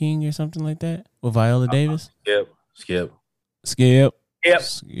Woman King, or something like that with Viola Davis? Skip. Skip. Yep.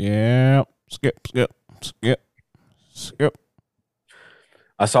 Skip.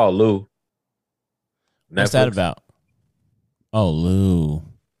 I saw Lou. What's that Netflix. about? Oh, Lou.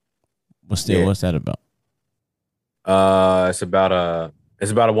 What's that about? It's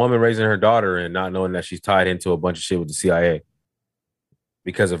about a woman raising her daughter and not knowing that she's tied into a bunch of shit with the CIA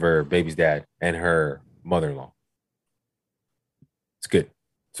because of her baby's dad and her mother-in-law. It's good.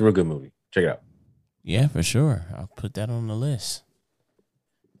 It's a real good movie. Check it out. Yeah, for sure. I'll put that on the list.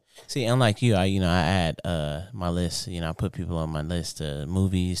 See, unlike you, I add my list. I put people on my list,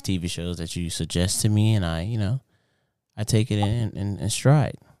 movies, TV shows that you suggest to me, and I take it in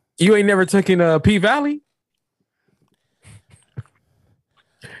stride. You ain't never taken P Valley?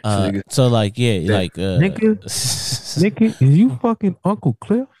 So like, yeah, like nigga, is you fucking Uncle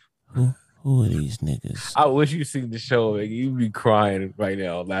Cliff? Who are these niggas? I wish you seen the show, nigga. You'd be crying right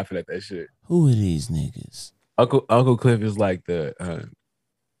now, laughing at that shit. Who are these niggas? Uncle Cliff is like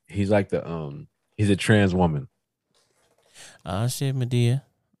he's a trans woman. Oh shit, Medea.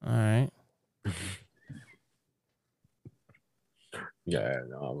 All right.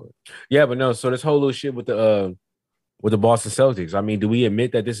 But no. So this whole little shit with the Boston Celtics. I mean, do we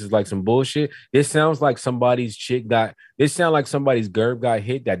admit that this is like some bullshit? This sounds like somebody's This sounds like somebody's Gerb got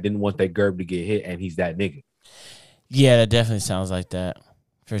hit that didn't want that Gerb to get hit, and he's that nigga. Yeah, that definitely sounds like that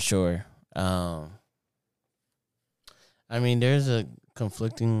for sure. I mean, there's a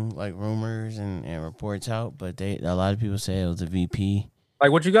conflicting like rumors and reports out, but a lot of people say it was a VP.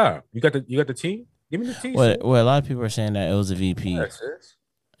 Like, what you got? You got the team? Give me the team. Well, a lot of people are saying that it was a VP,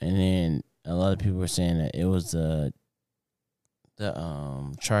 and then a lot of people were saying that it was the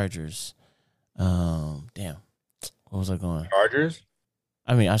Chargers. Damn, what was I going? Chargers.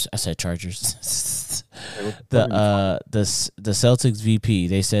 I mean, I said Chargers. the Celtics VP.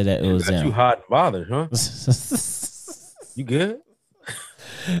 They said that it was them. You hot and bothered, huh? You good?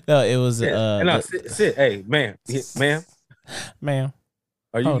 No, it was. Sit. Hey, ma'am. Ma'am.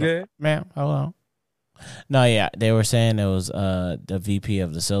 Are you good? Ma'am, hold on. No, yeah, they were saying it was the VP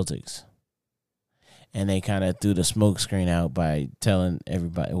of the Celtics, and they kind of threw the smoke screen out by telling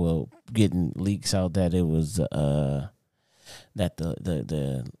everybody, getting leaks out that it was that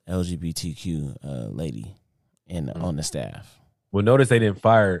the LGBTQ lady on the staff. Well, notice they didn't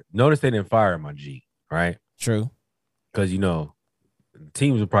fire my G, right? True, because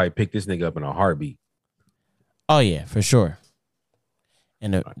teams would probably pick this nigga up in a heartbeat. Oh yeah, for sure.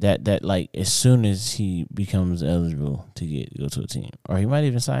 And that like as soon as he becomes eligible to go to a team, or he might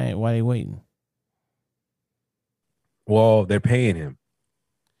even sign it while they waiting. Well, they're paying him.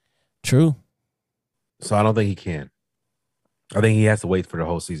 True. So I don't think he can. I think he has to wait for the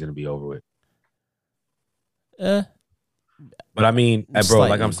whole season to be over with. But I mean, bro,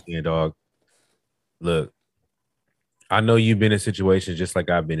 like I'm saying, dog. Look, I know you've been in situations just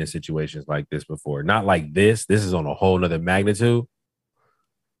like I've been in situations like this before. Not like this. This is on a whole nother magnitude.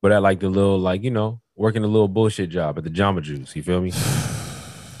 But I like the little, working a little bullshit job at the Jamba Juice. You feel me?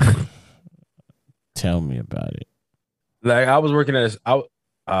 Tell me about it. Like I was working at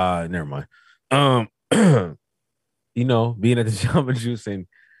never mind. Being at the Jamba Juice and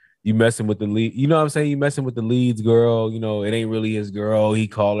you messing with the lead. You know what I'm saying? You messing with the lead's girl. It ain't really his girl. He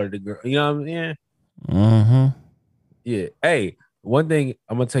call her the girl. You know what I'm saying? Mm-hmm. Yeah. Hey, one thing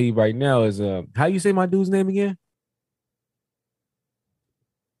I'm gonna tell you right now is how you say my dude's name again?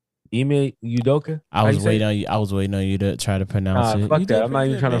 Ime Udoka. I was waiting on you to try to pronounce it. Fuck that. I'm not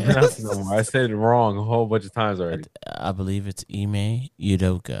even trying to pronounce it no more. I said it wrong a whole bunch of times already. I believe it's Ime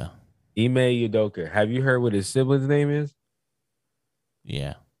Udoka. Ime Udoka. Have you heard what his sibling's name is?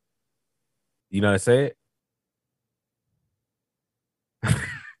 Yeah. You know how to say it?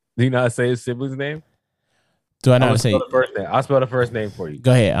 Do you know how to say his sibling's name? Do I know how to say the first name? I'll spell the first name for you.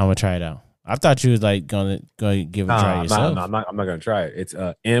 Go ahead. I'm gonna try it out. I thought you was like gonna give it a try yourself. I'm not gonna try it. It's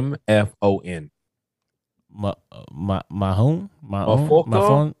MFON. My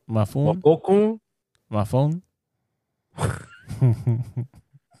phone.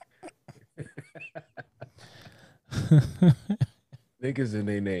 Niggas in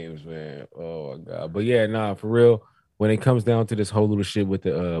their names, man. Oh my god. But yeah, for real. When it comes down to this whole little shit with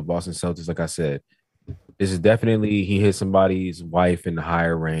the Boston Celtics, like I said, this is definitely he hit somebody's wife in the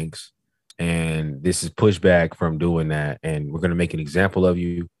higher ranks. And this is pushback from doing that. And we're going to make an example of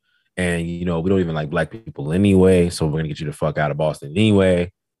you. And, we don't even like black people anyway. So we're going to get you the fuck out of Boston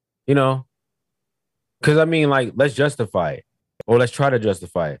anyway. Because, I mean, like, let's justify it. Or let's try to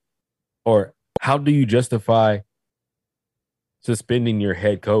justify it. Or how do you justify suspending your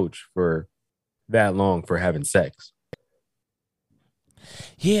head coach for that long for having sex?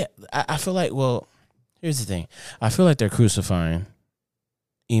 Yeah, I feel like, here's the thing. I feel like they're crucifying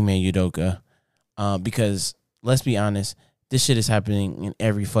Ime Udoka, because let's be honest, this shit is happening in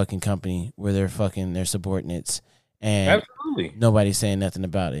every fucking company where they're fucking their subordinates, and absolutely nobody's saying nothing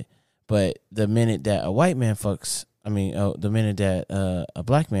about it. But the minute that a white man fucks, the minute that a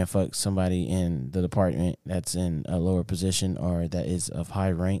black man fucks somebody in the department that's in a lower position or that is of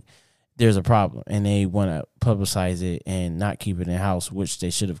high rank, there's a problem, and they want to publicize it and not keep it in house, which they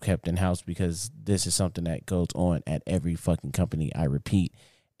should have kept in house, because this is something that goes on at every fucking company. I repeat,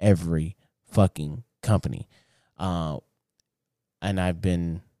 every fucking company. And I've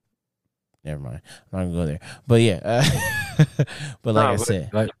been. Never mind. I'm not gonna go there. But yeah, but like I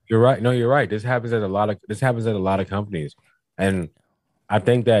said, like you're right. No, you're right. This happens at a lot of companies, and I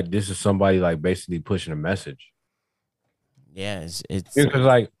think that this is somebody like basically pushing a message. yeah, it's Because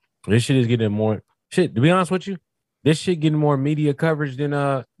like this shit is getting more shit. To be honest with you, this shit getting more media coverage than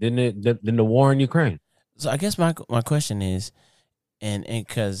the war in Ukraine. so. I guess my question is, and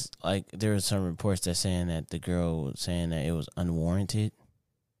because like there were some reports that saying that the girl was saying that it was unwarranted.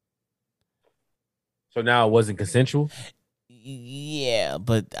 So now it wasn't consensual. Yeah,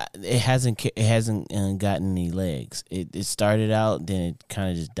 but it hasn't gotten any legs. It started out, then it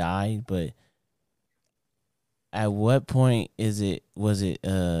kind of just died. But at what point is it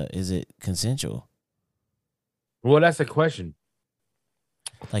consensual? Well, that's a question.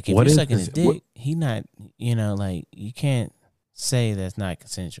 Like if What you're is sucking his this? dick, he not, like you can't say that's not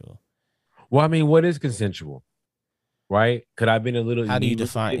consensual. Well, I mean, what is consensual? Right? Could I have been a little? How do you inebriated?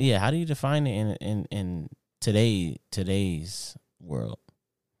 define? Yeah, how do you define it in today's world?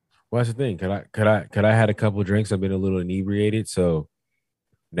 Well, that's the thing. Could I had a couple drinks? I've been a little inebriated, so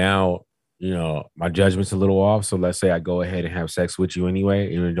now my judgment's a little off. So let's say I go ahead and have sex with you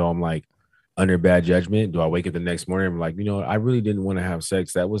anyway, even though I'm like under bad judgment. Do I wake up the next morning and I'm like, I really didn't want to have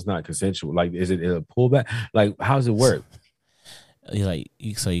sex. That was not consensual. Like, is it a pullback? Like, how does it work?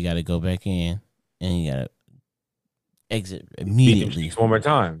 So you got to go back in and you got to exit Beat them immediately. cheeks one more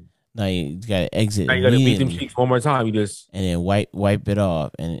time. Now you got to exit Now you got to beat them immediately, cheeks one more time. You just and then wipe it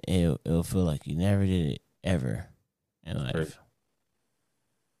off, and it'll feel like you never did it ever in life. Right.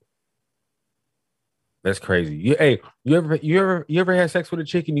 That's crazy. You ever had sex with a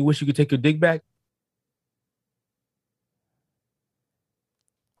chick and you wish you could take your dick back?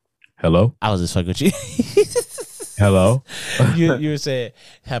 Hello? I was just fucking with you. Hello? you were saying,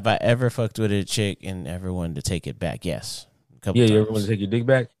 have I ever fucked with a chick and ever wanted to take it back? Yes. A couple Yeah, times. you ever want to take your dick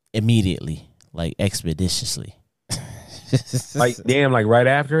back? Immediately, like expeditiously. Like, damn, like right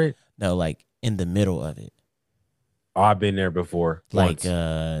after it? No, like in the middle of it. Oh, I've been there before. Like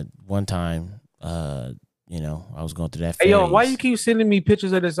once. one time, I was going through that phase. Hey, yo, why you keep sending me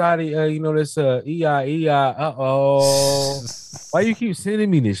pictures of this this EI, uh-oh. Why you keep sending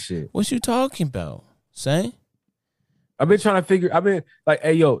me this shit? What you talking about? Say? I've been trying to I've been like,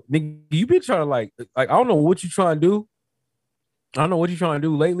 hey, yo, nigga, you been trying to like, I don't know what you trying to do. I don't know what you trying to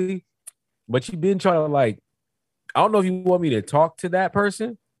do lately, but you've been trying to like, I don't know if you want me to talk to that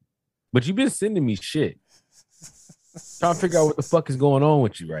person, but you've been sending me shit. Trying to figure out what the fuck is going on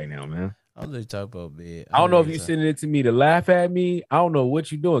with you right now, man. I'm just talking about me. I don't know if you sending it to me to laugh at me. I don't know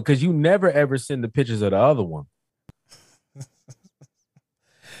what you're doing because you never ever send the pictures of the other one.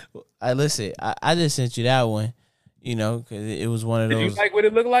 Listen. I just sent you that one. Because it was one of those. Did you like what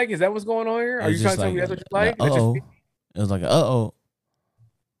it looked like? Is that what's going on here? Are you trying to tell me that's what you like? It was like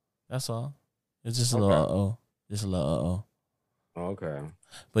That's all. It's just a little just a little Okay.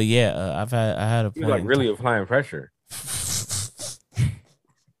 But yeah, I had a point. You like really applying pressure.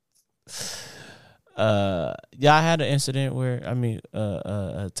 Yeah, I had an incident where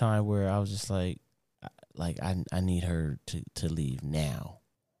a time where I was just like I need her to leave now.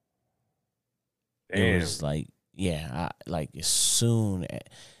 Damn. It was like, yeah, as soon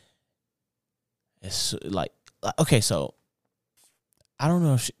as okay, so I don't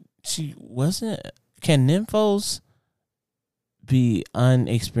know if she wasn't. Can nymphos be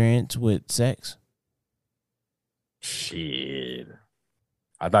unexperienced with sex? Shit.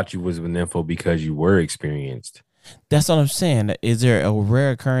 I thought you was with nympho because you were experienced. That's what I'm saying. Is there a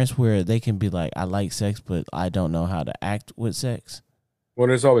rare occurrence where they can be like, I like sex, but I don't know how to act with sex? Well,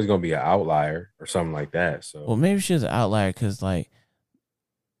 there's always gonna be an outlier or something like that. So, well, maybe she was an outlier because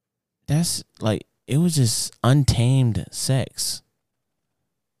that's it was just untamed sex.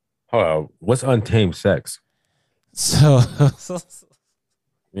 Hold on, what's untamed sex? So,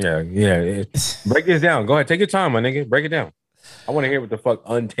 yeah. Break this down. Go ahead, take your time, my nigga. Break it down. I want to hear what the fuck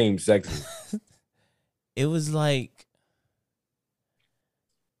untamed sex is. It was like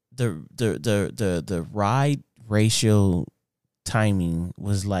the ride ratio timing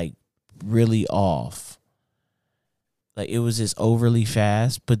was like really off. Like it was just overly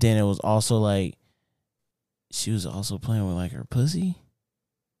fast, but then it was also like she was also playing with like her pussy.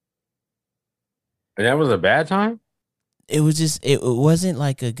 And that was a bad time? It was just it wasn't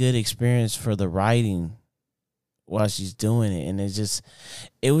like a good experience for the riding while she's doing it, and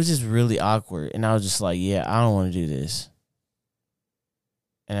it was just really awkward. And I was just like, yeah, I don't want to do this.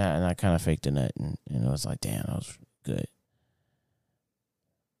 and I kind of faked the nut, and it was like, damn, that was good.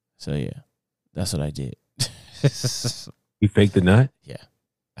 So yeah, that's what I did. You faked the nut? Yeah,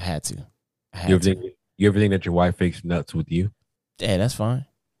 I had to. You ever think that your wife fakes nuts with you? Hey, that's fine.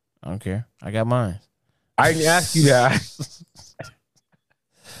 I don't care. I got mine. I didn't ask you that.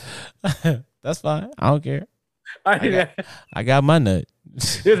 That's fine. I don't care. I got my nut.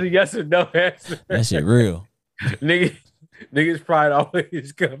 It's a yes or no answer. That shit real. Niggas pride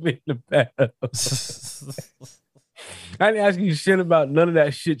always come in the battle. I didn't ask you shit about none of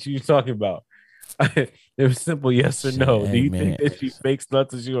that shit you was talking about. It was simple yes or no. Hey, do you man. think that she fakes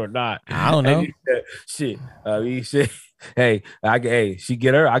nuts with you or not? I don't know. Shit. Shit. Hey, she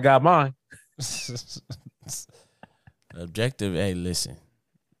get her. I got mine. Objective. Hey, listen.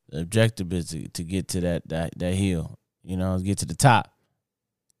 The objective is to get to that hill. You know, get to the top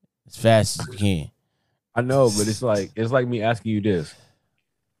as fast as you can. I know, but it's like me asking you this: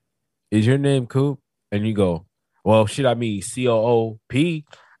 is your name Coop? And you go, well, shit. I mean, COOP.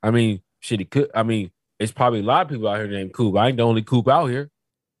 I mean, shit. It could. I mean, it's probably a lot of people out here named Coop. I ain't the only Coop out here.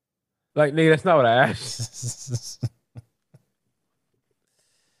 Like, nigga, that's not what I asked.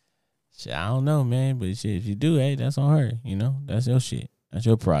 Shit, I don't know, man. But shit, if you do, hey, that's on her. You know, that's your shit. That's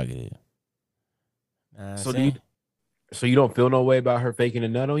your prerogative. So you don't feel no way about her faking a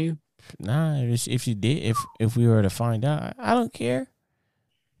nut on you? Nah, if she did, if we were to find out, I don't care.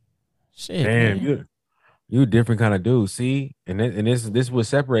 Shit, damn, man. you a different kind of dude. See, and this would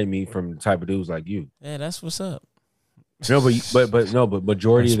separate me from the type of dudes like you. Yeah, that's what's up. No, but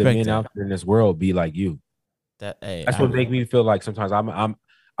majority of the men out there in this world be like you. That's what make me feel like sometimes I'm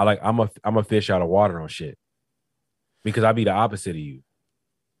a fish out of water on shit because I be the opposite of you.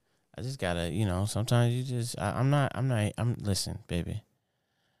 I just gotta, sometimes you just, listen, baby.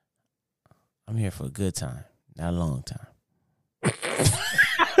 I'm here for a good time, not a long time.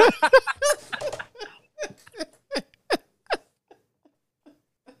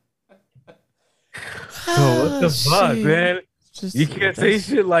 So what the fuck, man? You can't say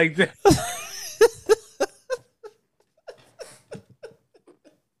shit like that.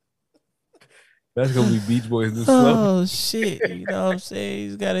 That's gonna be Beach Boys new slow. Oh shit! You know what I'm saying?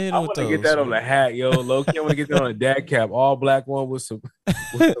 He's gotta hit. I want to get that on the hat, yo. Low-key, I want to get that on a dad cap, all black one with some.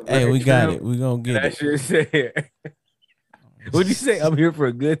 Hey, we got it. We gonna get that shit. Say, what'd you say? I'm here for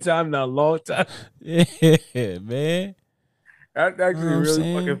a good time, not a long time. Yeah, man. That's actually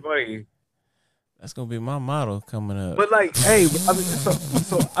really fucking funny. That's gonna be my motto coming up. But like, hey,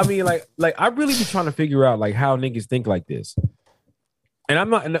 I mean, like, I really be trying to figure out like how niggas think like this. And I'm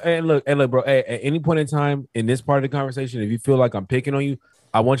not. And look, bro. At any point in time in this part of the conversation, if you feel like I'm picking on you,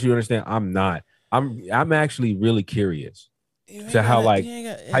 I want you to understand I'm not. I'm actually really curious to how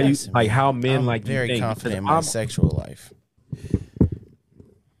how men I'm like very you think. confident in my sexual life.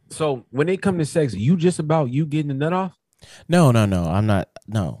 So when it comes to sex, you just about you getting the nut off? No. I'm not.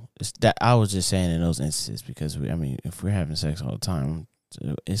 No, it's that I was just saying in those instances because if we're having sex all the time,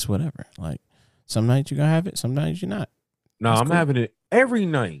 it's whatever. Like some nights you're gonna have it, some nights you're not. No, I'm having it every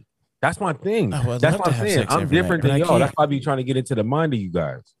night. That's my thing. Oh, well, that's what I'm saying. I'm different than y'all. That's why I be trying to get into the mind of you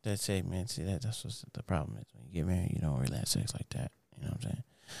guys. That's it, man. See, that's what the problem is. When you get married, you don't really have sex like that. You know what I'm saying?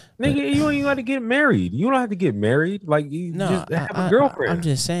 Nigga, you don't even have to get married. You don't have to get married. Like, you just have a girlfriend. I'm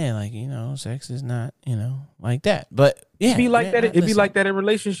just saying, like, sex is not, like that. But yeah, be like that. It'd be like that in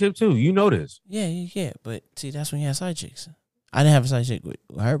relationship too. You know this. Yeah. But see, that's when you have side chicks. I didn't have a side chick with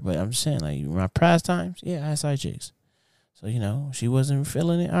her, but I'm just saying, like, my past times, yeah, I had side chicks. So, she wasn't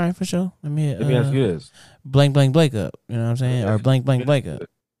feeling it. All right, for sure. Let me ask you this. Blank Blake up. You know what I'm saying? Or blank Blake up.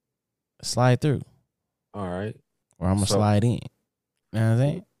 Slide through. All right. Or I'm going to slide in. You know what I'm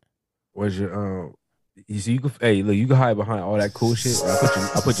saying? Where's your you see, you can hide behind all that cool shit.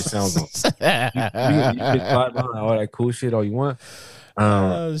 I put your sounds on. You can hide behind all that cool shit all you want.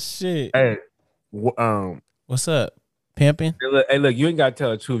 Oh shit. Hey, what's up? Pimping? Hey, look, you ain't gotta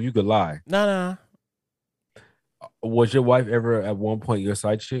tell the truth. You could lie. No. Was your wife ever at one point your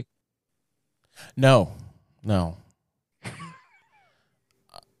side chick? No. No,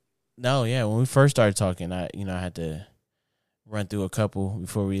 yeah. When we first started talking, I had to run through a couple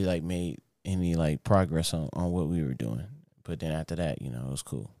before we like made any like progress on what we were doing. But then after that, it was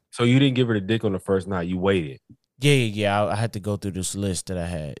cool. So you didn't give her the dick on the first night. You waited. Yeah. I had to go through this list that I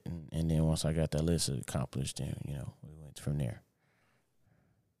had, and then once I got that list accomplished, then we went from there.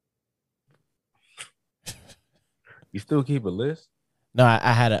 You still keep a list? No,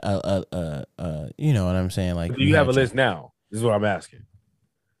 I had a you know what I'm saying? Like, do you have a list now? This is what I'm asking.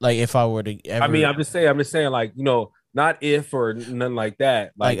 Like, if I were to ever, I'm just saying, like, not if or nothing like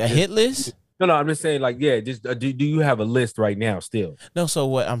that. Like a hit list? No. I'm just saying, like, yeah. Just do you have a list right now still? No, so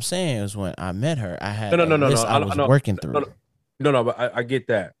what I'm saying is when I met her, I had No. a list I was working through. No. But I get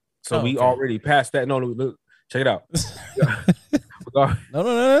that. So we okay. already passed that. No. Check it out.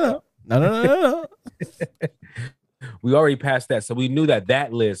 No. We already passed that. So we knew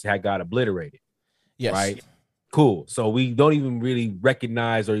that list had got obliterated. Yes. Right. Cool. So we don't even really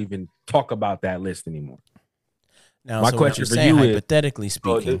recognize or even talk about that list anymore. Now, my question for you is, hypothetically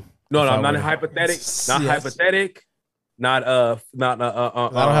speaking. No, I'm not hypothetical. Not hypothetical. Not I don't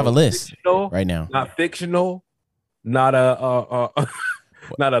have a list fictional, right now. Not fictional. Not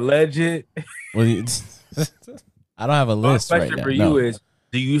not a legend. I don't have a list right now. My question for you is,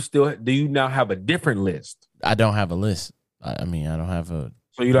 do you now have a different list? I don't have a list. I mean, I don't have a.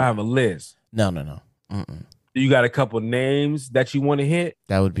 So you don't have a list? No. Do you got a couple names that you want to hit?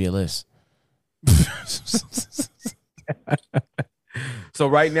 That would be a list. So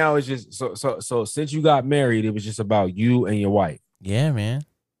right now it's just so since you got married, it was just about you and your wife. Yeah, man.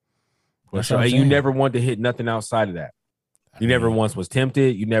 So you never wanted to hit nothing outside of that. You never once was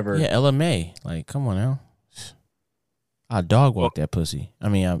tempted. You never. Yeah, LMA. Like, come on now. I'll dog walk that pussy. I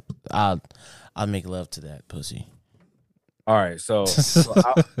mean, I'll make love to that pussy. All right, so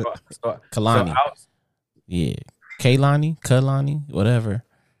Kalani. Yeah, Kalani, whatever.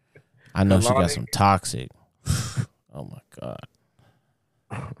 I know Kalani. She got some toxic. Oh my god,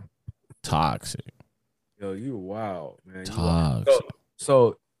 toxic. Yo, you wild, man. Toxic.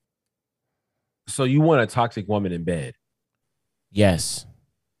 So you want a toxic woman in bed? Yes.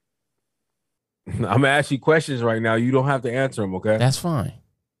 I'm gonna ask you questions right now. You don't have to answer them, okay? That's fine.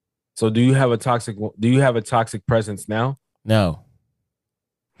 So, do you have a toxic presence now? No.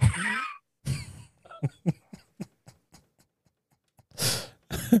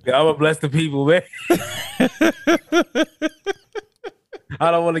 Yeah, I'm gonna bless the people, man.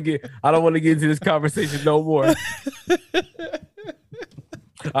 I don't want to get into this conversation no more.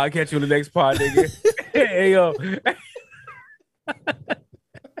 I'll catch you in the next pod, nigga. Hey yo.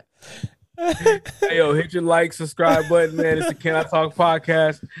 Hey yo, hit your like, subscribe button, man. It's the Can I Talk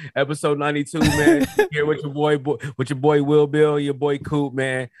podcast, episode 92, man. Here with your boy Will Bill, your boy Coop,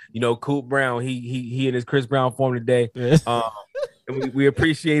 man. You know, Coop Brown. He in his Chris Brown form today. And we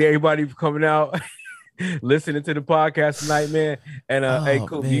appreciate everybody for coming out, listening to the podcast tonight, man. And hey,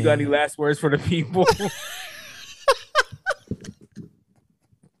 Coop, man, you got any last words for the people?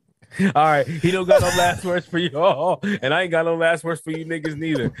 All right, he don't got no last words for y'all, and I ain't got no last words for you niggas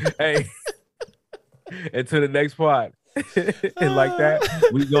neither. Hey, until the next pod. And like that,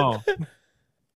 we gone.